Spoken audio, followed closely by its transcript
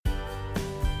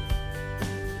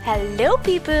Hello,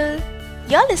 people!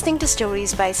 You're listening to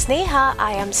Stories by Sneha.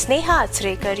 I am Sneha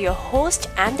Atsrekar, your host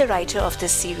and the writer of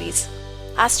this series.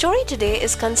 Our story today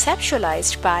is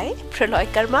conceptualized by Praloy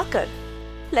Karmakar.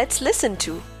 Let's listen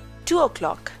to 2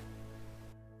 o'clock.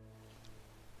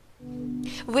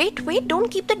 Wait, don't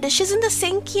keep the dishes in the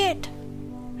sink yet.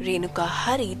 Renuka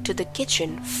hurried to the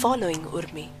kitchen following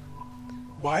Urmi.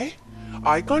 Why?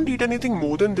 I can't eat anything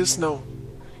more than this now.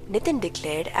 Nitin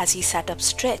declared as he sat up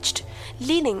stretched,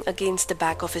 leaning against the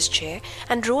back of his chair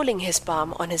and rolling his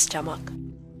palm on his stomach.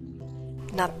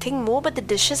 Nothing more, but the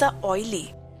dishes are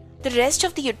oily. The rest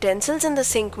of the utensils in the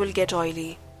sink will get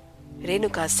oily,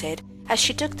 Renuka said as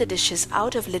she took the dishes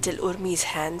out of little Urmi's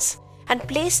hands and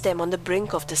placed them on the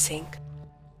brink of the sink.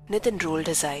 Nitin rolled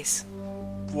his eyes.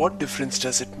 What difference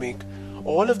does it make?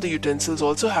 All of the utensils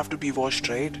also have to be washed,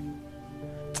 right?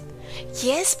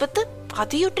 Yes, but the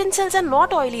other utensils are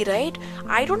not oily, right?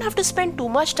 I don't have to spend too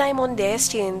much time on their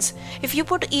stains. If you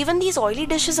put even these oily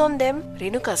dishes on them...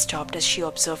 Renuka stopped as she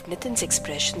observed Nitin's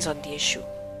expressions on the issue.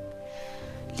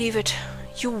 Leave it.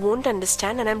 You won't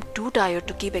understand and I'm too tired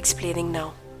to keep explaining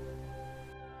now.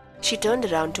 She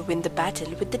turned around to win the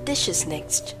battle with the dishes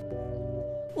next.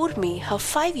 Urmi, her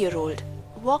 5-year-old,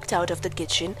 walked out of the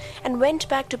kitchen and went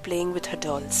back to playing with her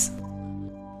dolls.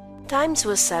 Times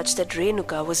were such that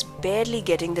Renuka was barely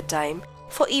getting the time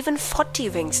for even 40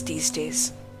 winks these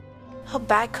days. Her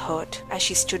back hurt as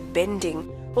she stood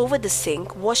bending over the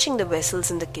sink washing the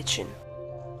vessels in the kitchen.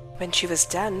 When she was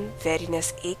done,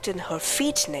 weariness ached in her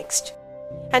feet next,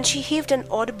 and she heaved an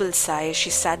audible sigh as she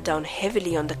sat down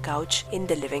heavily on the couch in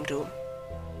the living room.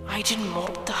 I didn't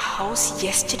mop the house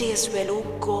yesterday as well,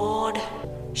 oh God,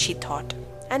 she thought,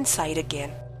 and sighed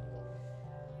again.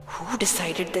 Who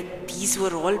decided that these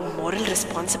were all moral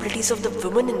responsibilities of the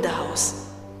women in the house?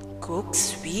 Cook,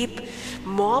 sweep,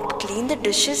 mop, clean the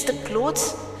dishes, the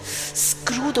clothes.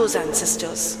 Screw those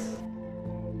ancestors.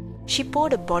 She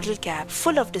poured a bottle cap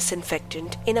full of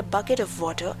disinfectant in a bucket of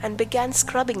water and began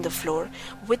scrubbing the floor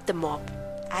with the mop,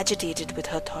 agitated with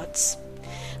her thoughts.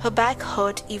 Her back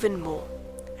hurt even more,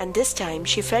 and this time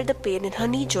she felt the pain in her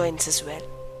knee joints as well.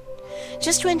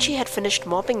 Just when she had finished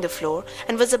mopping the floor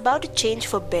and was about to change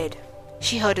for bed,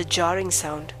 she heard a jarring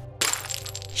sound.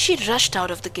 She rushed out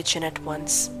of the kitchen at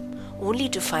once, only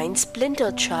to find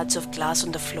splintered shards of glass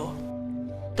on the floor.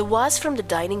 The vase from the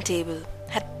dining table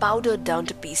had powdered down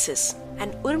to pieces,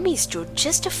 and Urmi stood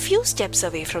just a few steps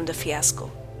away from the fiasco.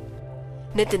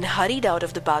 Nitin hurried out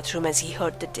of the bathroom as he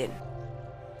heard the din.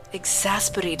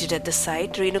 Exasperated at the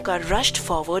sight, Renuka rushed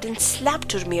forward and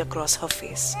slapped Urmi across her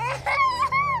face.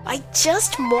 I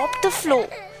just mopped the floor.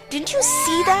 Didn't you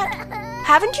see that?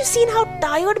 Haven't you seen how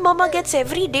tired Mama gets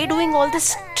every day doing all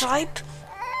this tripe?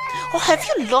 Or have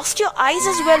you lost your eyes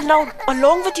as well now,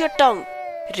 along with your tongue?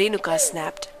 Renuka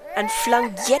snapped and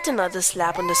flung yet another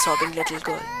slap on the sobbing little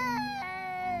girl.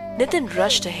 Nitin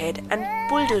rushed ahead and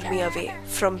pulled Urmi away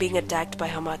from being attacked by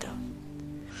her mother.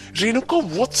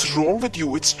 Renuka, what's wrong with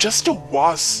you? It's just a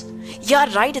vase.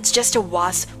 Yeah, right, it's just a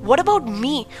vase. What about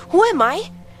me? Who am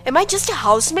I? Am I just a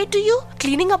housemaid to you,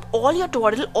 cleaning up all your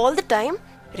twaddle all the time?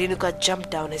 Renuka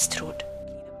jumped down his throat.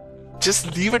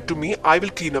 Just leave it to me, I will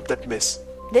clean up that mess.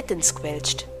 Nitin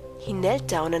squelched. He knelt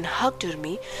down and hugged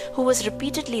Urmi, who was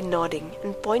repeatedly nodding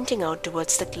and pointing out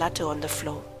towards the clutter on the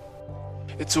floor.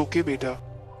 It's okay, beta.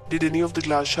 Did any of the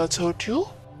glass shards hurt you?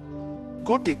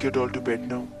 Go take your doll to bed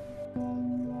now.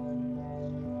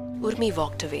 Urmi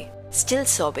walked away, still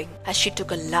sobbing, as she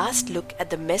took a last look at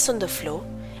the mess on the floor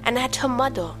and at her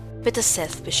mother with a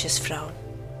self-vicious frown.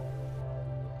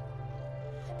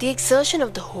 The exertion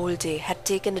of the whole day had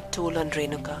taken a toll on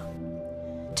Renuka.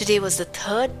 Today was the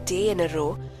 3rd day in a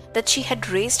row that she had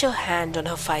raised her hand on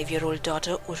her 5-year-old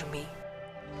daughter Urmi.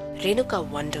 Renuka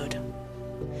wondered,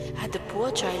 had the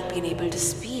poor child been able to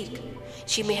speak,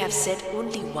 she may have said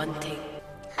only one thing.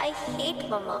 I hate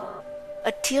Mama.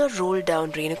 A tear rolled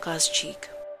down Renuka's cheek,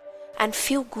 and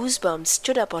few goosebumps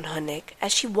stood up on her neck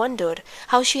as she wondered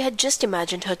how she had just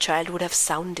imagined her child would have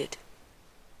sounded.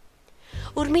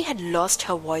 Urmi had lost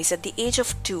her voice at the age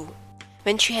of 2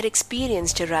 when she had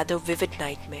experienced a rather vivid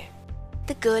nightmare.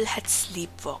 The girl had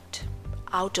sleepwalked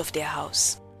out of their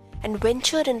house and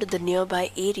ventured into the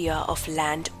nearby area of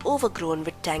land overgrown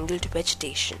with tangled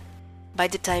vegetation. By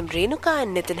the time Renuka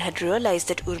and Nitin had realized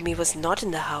that Urmi was not in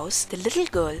the house, the little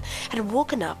girl had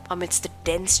woken up amidst the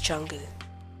dense jungle.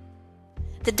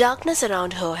 The darkness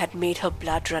around her had made her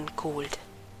blood run cold.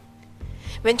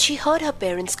 When she heard her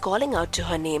parents calling out to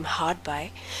her name hard by,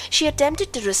 she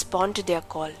attempted to respond to their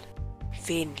call.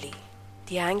 Vainly.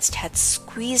 The angst had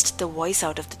squeezed the voice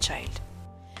out of the child.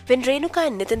 When Renuka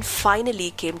and Nitin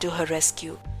finally came to her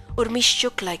rescue, Urmi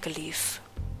shook like a leaf.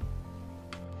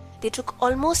 They took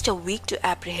almost a week to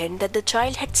apprehend that the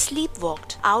child had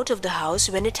sleepwalked out of the house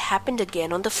when it happened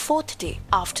again on the 4th day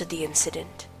after the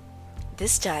incident.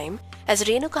 This time, as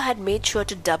Renuka had made sure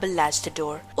to double latch the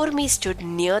door, Urmi stood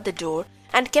near the door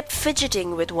and kept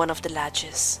fidgeting with one of the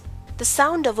latches. The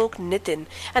sound awoke Nitin,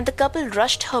 and the couple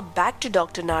rushed her back to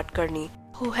Dr. Nadkarni,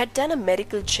 who had done a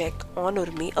medical check on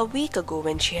Urmi a week ago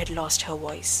when she had lost her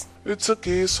voice. It's a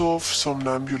case of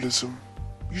somnambulism.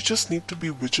 You just need to be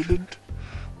vigilant.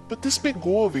 But this may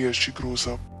go away as she grows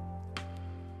up.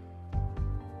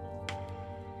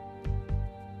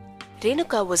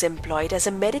 Renuka was employed as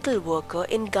a medical worker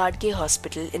in Gadge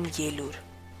Hospital in Yelur.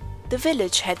 The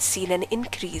village had seen an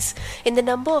increase in the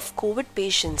number of COVID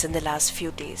patients in the last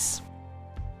few days.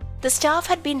 The staff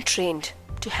had been trained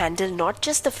to handle not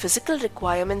just the physical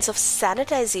requirements of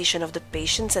sanitization of the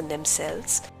patients and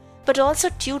themselves, but also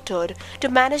tutored to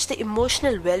manage the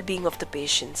emotional well-being of the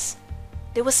patients.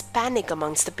 There was panic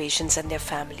amongst the patients and their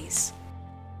families.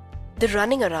 The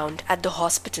running around at the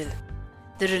hospital,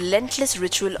 the relentless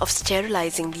ritual of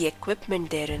sterilizing the equipment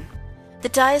therein, the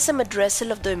tiresome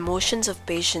addressal of the emotions of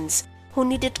patients who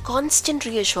needed constant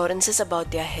reassurances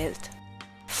about their health,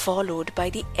 followed by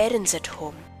the errands at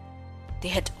home. They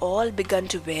had all begun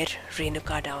to wear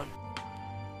Renuka down.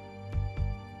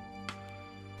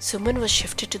 Suman was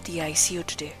shifted to the ICU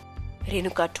today,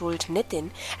 Renuka told Nitin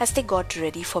as they got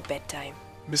ready for bedtime.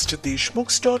 Mr.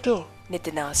 Deshmukh's daughter?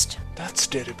 Nitin asked. That's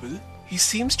terrible. He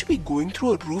seems to be going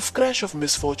through a roof crash of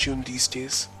misfortune these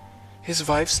days. His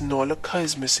wife's Nolakha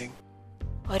is missing.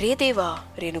 Arey Deva,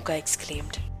 Renuka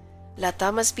exclaimed.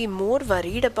 Lata must be more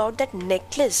worried about that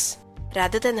necklace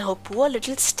rather than her poor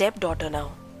little stepdaughter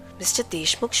now. Mr.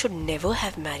 Deshmukh should never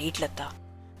have married Lata.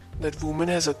 That woman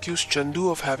has accused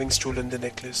Chandu of having stolen the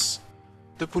necklace.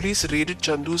 The police raided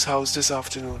Chandu's house this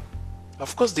afternoon.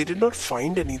 Of course, they did not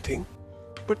find anything.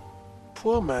 But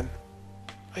poor man.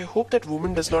 I hope that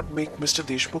woman does not make Mr.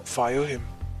 Deshmukh fire him.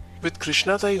 With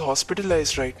Krishnatai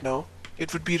hospitalized right now,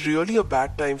 it would be really a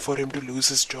bad time for him to lose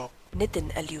his job.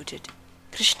 Nitin alluded.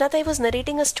 Krishnatai was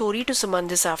narrating a story to Suman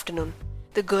this afternoon.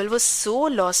 The girl was so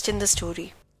lost in the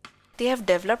story. They have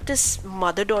developed this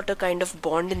mother-daughter kind of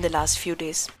bond in the last few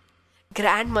days.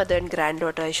 Grandmother and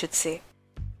granddaughter, I should say.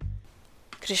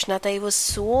 Krishnatai was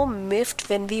so miffed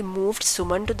when we moved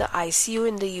Suman to the ICU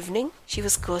in the evening. She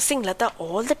was cursing Lata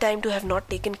all the time to have not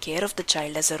taken care of the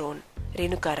child as her own.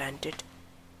 Renuka ranted.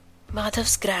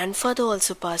 Madhav's grandfather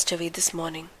also passed away this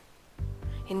morning.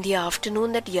 In the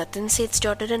afternoon, that Yatin Seth's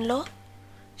daughter-in-law,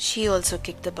 she also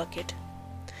kicked the bucket.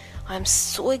 I am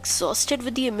so exhausted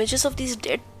with the images of these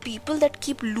dead people that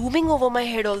keep looming over my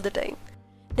head all the time.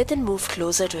 Nitin moved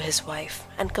closer to his wife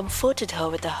and comforted her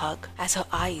with a hug as her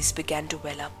eyes began to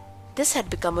well up. This had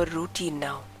become a routine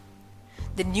now.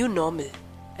 The new normal,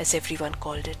 as everyone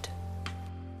called it.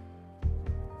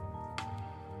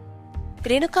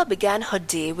 Renuka began her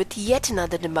day with yet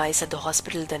another demise at the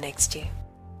hospital the next day.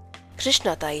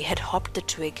 Krishnatai had hopped the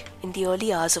twig in the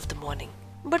early hours of the morning.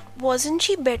 But wasn't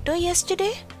she better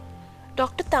yesterday?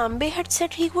 Dr. Tambe had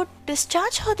said he would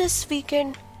discharge her this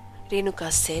weekend,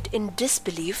 Renuka said in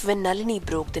disbelief when Nalini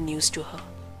broke the news to her.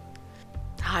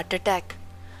 Heart attack.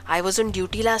 I was on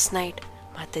duty last night.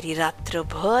 Matari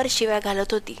ratrabhar shivya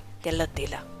ghalat hoti. Tela.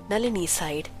 Nalini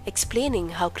sighed, explaining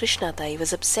how Krishnatai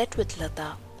was upset with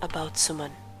Lata about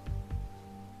Suman.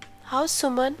 How's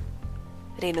Suman?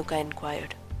 Renuka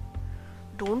inquired.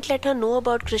 Don't let her know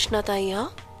about Krishnatai, huh?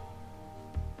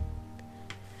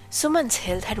 Suman's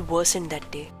health had worsened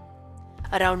that day.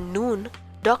 Around noon,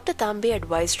 Dr. Tambe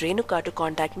advised Renuka to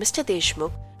contact Mr.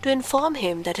 Deshmukh to inform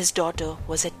him that his daughter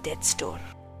was at death's door.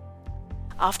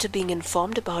 After being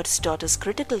informed about his daughter's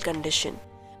critical condition,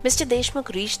 Mr.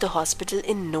 Deshmukh reached the hospital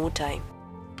in no time.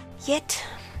 Yet,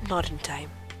 not in time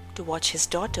to watch his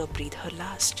daughter breathe her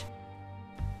last.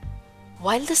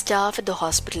 While the staff at the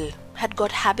hospital had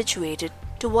got habituated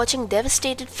to watching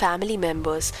devastated family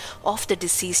members of the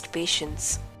deceased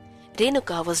patients,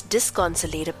 Renuka was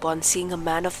disconsolate upon seeing a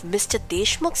man of Mr.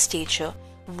 Deshmukh's stature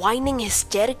whining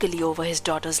hysterically over his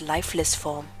daughter's lifeless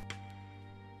form.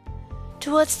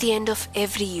 Towards the end of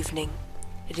every evening,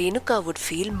 Renuka would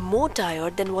feel more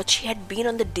tired than what she had been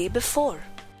on the day before.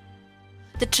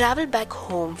 The travel back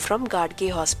home from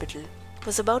Gadge Hospital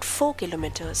was about 4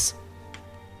 kilometers.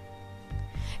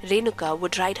 Renuka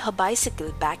would ride her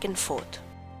bicycle back and forth.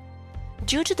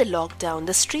 Due to the lockdown,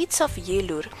 the streets of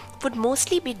Yelur would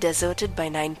mostly be deserted by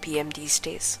 9 p.m. these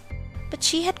days. But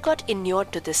she had got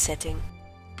inured to this setting.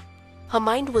 Her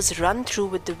mind was run through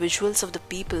with the visuals of the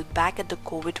people back at the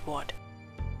COVID ward.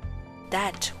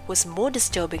 That was more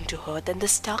disturbing to her than the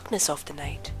starkness of the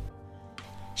night.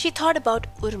 She thought about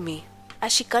Urmi,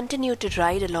 as she continued to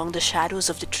ride along the shadows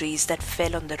of the trees that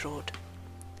fell on the road.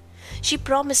 She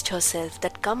promised herself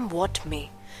that come what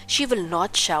may, she will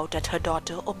not shout at her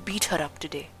daughter or beat her up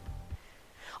today.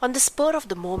 On the spur of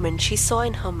the moment, she saw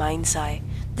in her mind's eye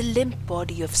the limp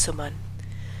body of Suman.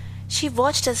 She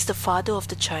watched as the father of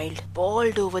the child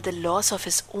bawled over the loss of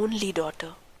his only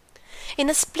daughter. In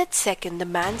a split second, the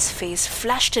man's face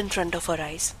flashed in front of her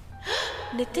eyes.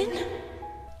 Nitin?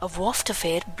 A waft of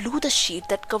air blew the sheet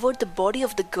that covered the body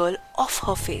of the girl off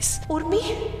her face.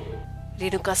 Urmi?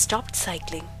 Renuka stopped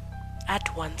cycling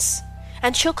at once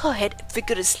and shook her head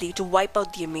vigorously to wipe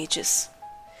out the images.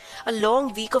 A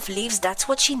long week of leaves, that's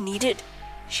what she needed,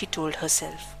 she told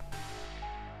herself.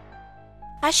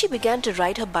 As she began to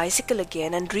ride her bicycle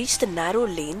again and reached the narrow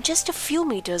lane just a few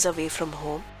meters away from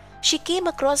home, she came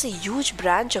across a huge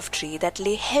branch of tree that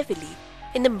lay heavily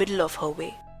in the middle of her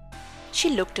way. She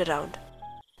looked around.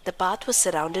 The path was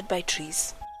surrounded by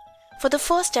trees. For the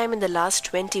first time in the last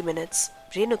 20 minutes,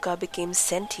 Renuka became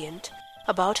sentient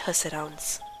about her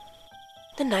surrounds.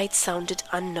 The night sounded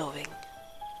unnerving.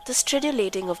 The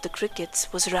stridulating of the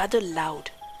crickets was rather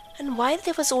loud, and while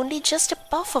there was only just a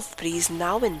puff of breeze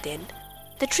now and then,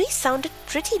 the trees sounded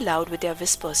pretty loud with their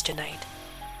whispers tonight.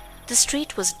 The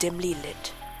street was dimly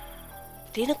lit.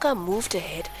 Renuka moved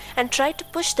ahead and tried to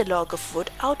push the log of wood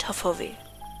out of her way,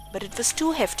 but it was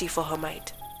too hefty for her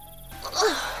might.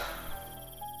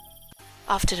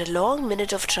 After a long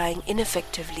minute of trying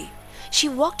ineffectively, she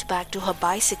walked back to her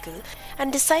bicycle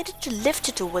and decided to lift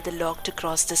it over the log to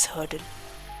cross this hurdle.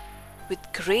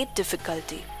 With great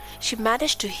difficulty, she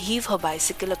managed to heave her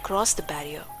bicycle across the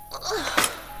barrier.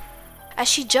 As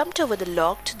she jumped over the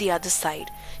log to the other side,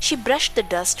 she brushed the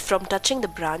dust from touching the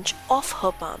branch off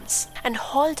her palms and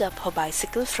hauled up her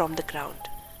bicycle from the ground.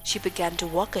 She began to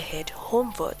walk ahead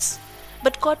homewards,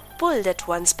 but got pulled at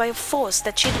once by a force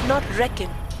that she did not reckon,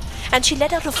 and she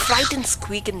let out a frightened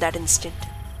squeak in that instant.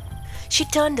 She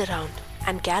turned around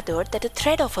and gathered that a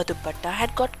thread of her dupatta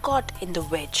had got caught in the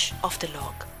wedge of the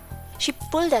log. She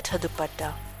pulled at her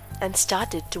dupatta and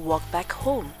started to walk back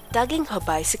home, tugging her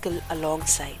bicycle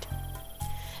alongside.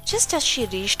 Just as she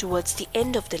reached towards the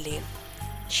end of the lane,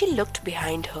 she looked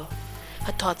behind her,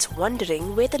 her thoughts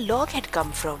wondering where the log had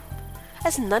come from,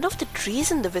 as none of the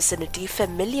trees in the vicinity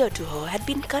familiar to her had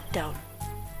been cut down.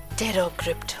 Terror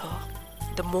gripped her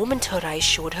the moment her eyes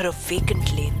showed her a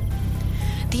vacant lane.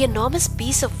 The enormous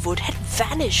piece of wood had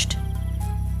vanished.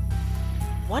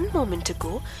 One moment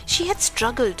ago, she had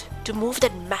struggled to move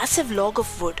that massive log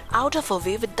of wood out of her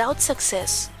way without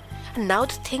success, and now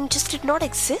the thing just did not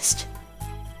exist.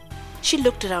 She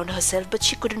looked around herself, but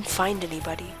she couldn't find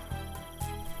anybody.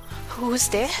 "Who's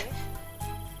there?"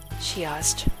 she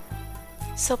asked,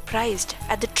 surprised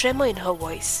at the tremor in her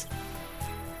voice.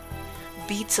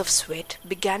 Beads of sweat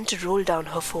began to roll down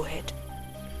her forehead.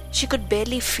 She could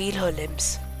barely feel her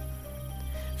limbs.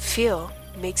 Fear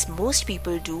makes most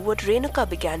people do what Renuka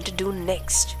began to do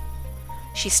next.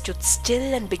 She stood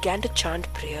still and began to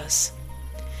chant prayers.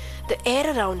 The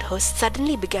air around her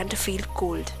suddenly began to feel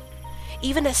cold,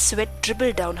 even as sweat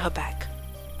dribbled down her back.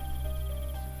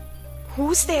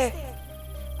 "Who's there?"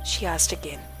 she asked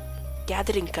again,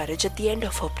 gathering courage at the end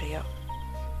of her prayer.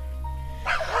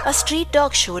 A street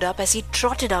dog showed up as he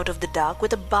trotted out of the dark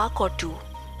with a bark or two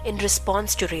in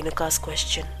response to Renuka's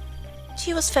question.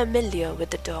 She was familiar with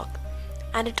the dog,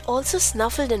 and it also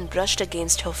snuffled and brushed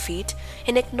against her feet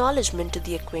in acknowledgement to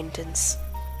the acquaintance.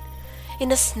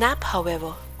 In a snap,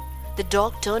 however, the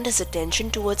dog turned his attention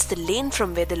towards the lane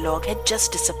from where the log had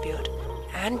just disappeared,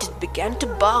 and it began to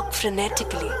bark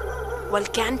frenetically while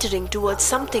cantering towards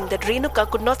something that Renuka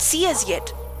could not see as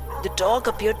yet. The dog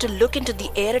appeared to look into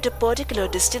the air at a particular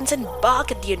distance and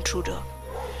bark at the intruder.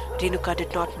 Renuka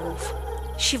did not move.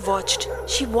 She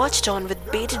watched on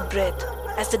with bated breath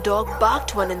as the dog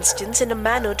barked one instant in a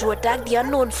manner to attack the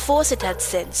unknown force it had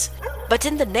sensed, but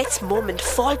in the next moment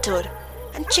faltered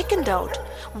and chickened out,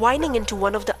 whining into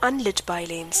one of the unlit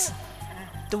bylanes.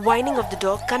 The whining of the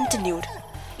dog continued,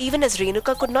 even as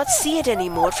Renuka could not see it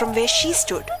anymore from where she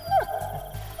stood.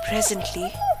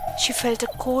 Presently, she felt a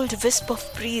cold wisp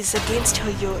of breeze against her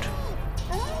ear.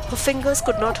 Her fingers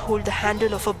could not hold the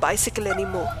handle of her bicycle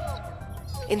anymore.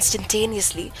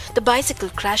 Instantaneously, the bicycle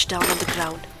crashed down on the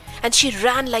ground, and she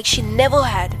ran like she never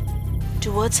had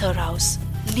towards her house,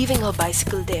 leaving her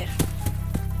bicycle there.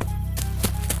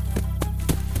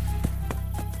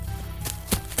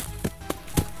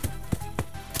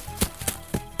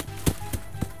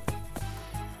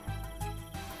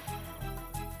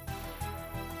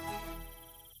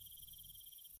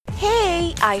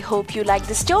 Hey, I hope you liked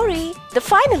the story. The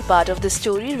final part of the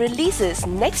story releases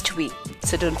next week,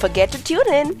 so don't forget to tune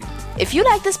in. If you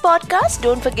like this podcast,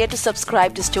 don't forget to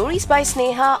subscribe to Stories by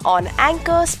Sneha on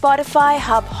Anchor, Spotify,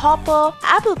 Hubhopper,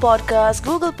 Apple Podcasts,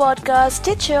 Google Podcasts,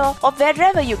 Stitcher, or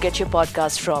wherever you get your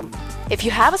podcast from. If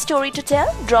you have a story to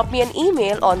tell, drop me an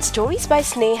email on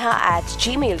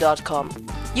storiesbysneha@gmail.com.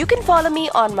 You can follow me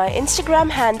on my Instagram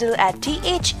handle at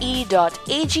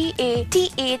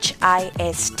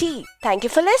the.agathist. Thank you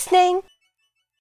for listening.